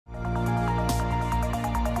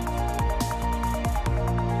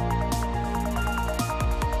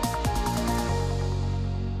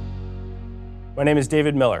My name is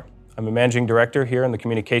David Miller. I'm a managing director here in the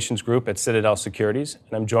communications group at Citadel Securities,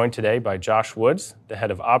 and I'm joined today by Josh Woods, the head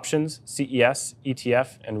of options, CES,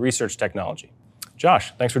 ETF, and research technology.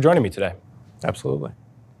 Josh, thanks for joining me today. Absolutely.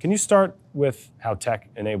 Can you start with how tech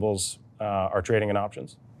enables our trading in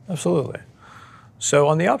options? Absolutely. So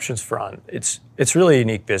on the options front, it's really a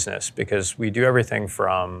unique business because we do everything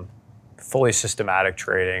from fully systematic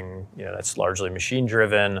trading, that's largely machine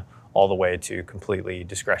driven, all the way to completely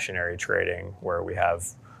discretionary trading where we have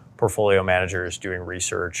portfolio managers doing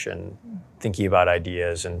research and thinking about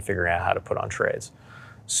ideas and figuring out how to put on trades.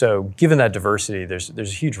 So given that diversity, there's a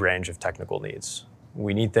huge range of technical needs.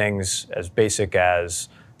 We need things as basic as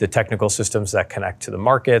the technical systems that connect to the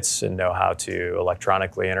markets and know how to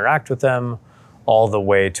electronically interact with them, all the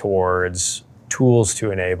way towards tools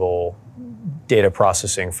to enable data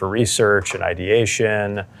processing for research and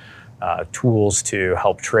ideation, tools to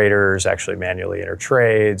help traders actually manually enter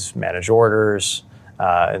trades, manage orders,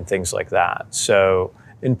 and things like that. So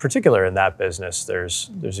in particular in that business, there's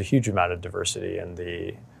a huge amount of diversity in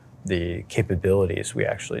the capabilities we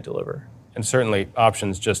actually deliver. And certainly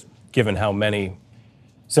options, just given how many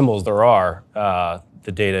symbols there are,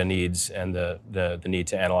 the data needs and the need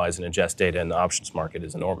to analyze and ingest data in the options market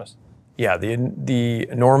is enormous. Yeah, the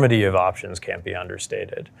enormity of options can't be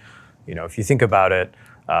understated. If you think about it,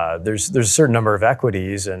 there's a certain number of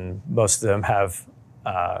equities, and most of them have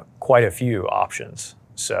quite a few options.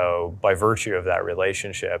 So by virtue of that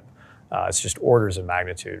relationship, it's just orders of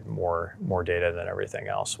magnitude more data than everything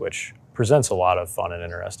else, which presents a lot of fun and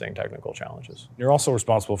interesting technical challenges. You're also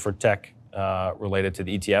responsible for tech related to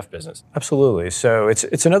the ETF business. Absolutely. So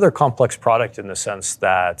it's another complex product in the sense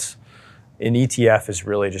that an ETF is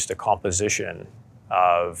really just a composition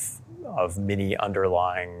of many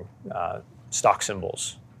underlying stock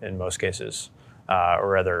symbols in most cases,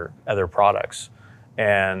 or other products.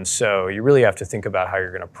 And so you really have to think about how you're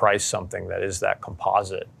going to price something that is that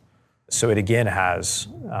composite. So it again has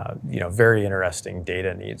very interesting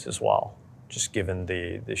data needs as well, just given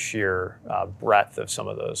the sheer breadth of some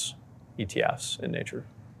of those ETFs in nature.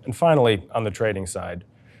 And finally, on the trading side,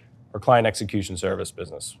 our client execution service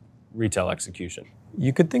business, retail execution.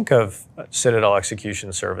 You could think of Citadel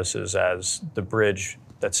Execution Services as the bridge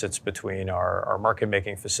that sits between our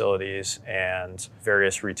market-making facilities and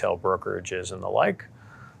various retail brokerages and the like.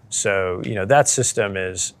 So that system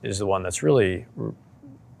is the one that's really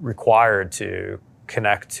required to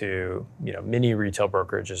connect to many retail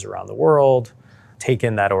brokerages around the world, take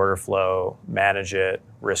in that order flow, manage it,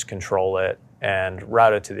 risk control it, and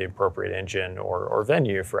route it to the appropriate engine or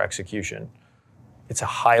venue for execution. It's a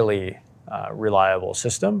highly reliable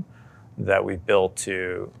system that we've built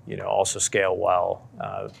to also scale well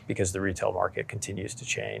because the retail market continues to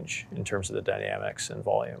change in terms of the dynamics and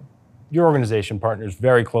volume. Your organization partners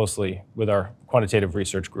very closely with our quantitative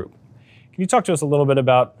research group. Can you talk to us a little bit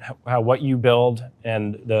about how what you build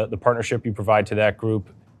and the partnership you provide to that group,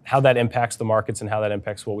 how that impacts the markets and how that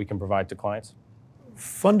impacts what we can provide to clients?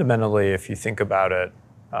 Fundamentally, if you think about it,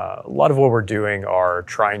 a lot of what we're doing are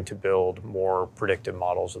trying to build more predictive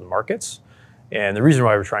models of the markets. And the reason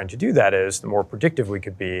why we're trying to do that is the more predictive we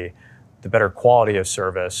could be, the better quality of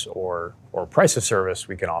service or price of service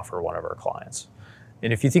we can offer one of our clients.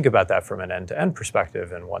 And if you think about that from an end-to-end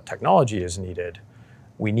perspective and what technology is needed,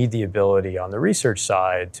 we need the ability on the research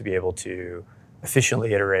side to be able to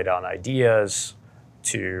efficiently iterate on ideas,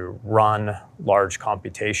 to run large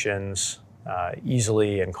computations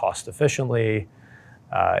easily and cost efficiently,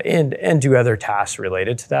 and do other tasks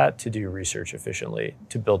related to that to do research efficiently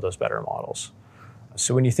to build those better models.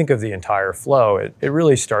 So when you think of the entire flow, it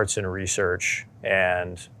really starts in research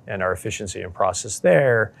and our efficiency and process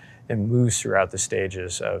there and moves throughout the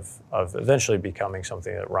stages of eventually becoming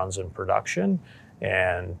something that runs in production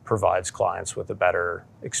and provides clients with a better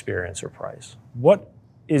experience or price. What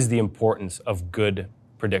is the importance of good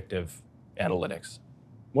predictive analytics?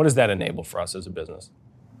 What does that enable for us as a business?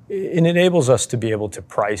 It enables us to be able to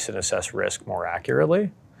price and assess risk more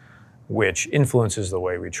accurately, which influences the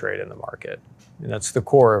way we trade in the market. And that's the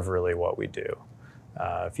core of really what we do.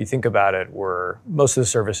 If you think about it, most of the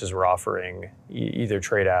services we're offering either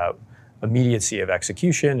trade out immediacy of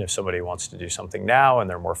execution if somebody wants to do something now and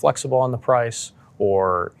they're more flexible on the price,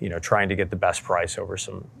 or trying to get the best price over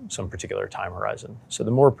some particular time horizon. So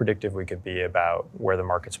the more predictive we could be about where the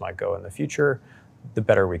markets might go in the future, the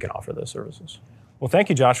better we can offer those services. Well, thank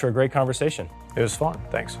you, Josh, for a great conversation. It was fun.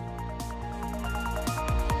 Thanks.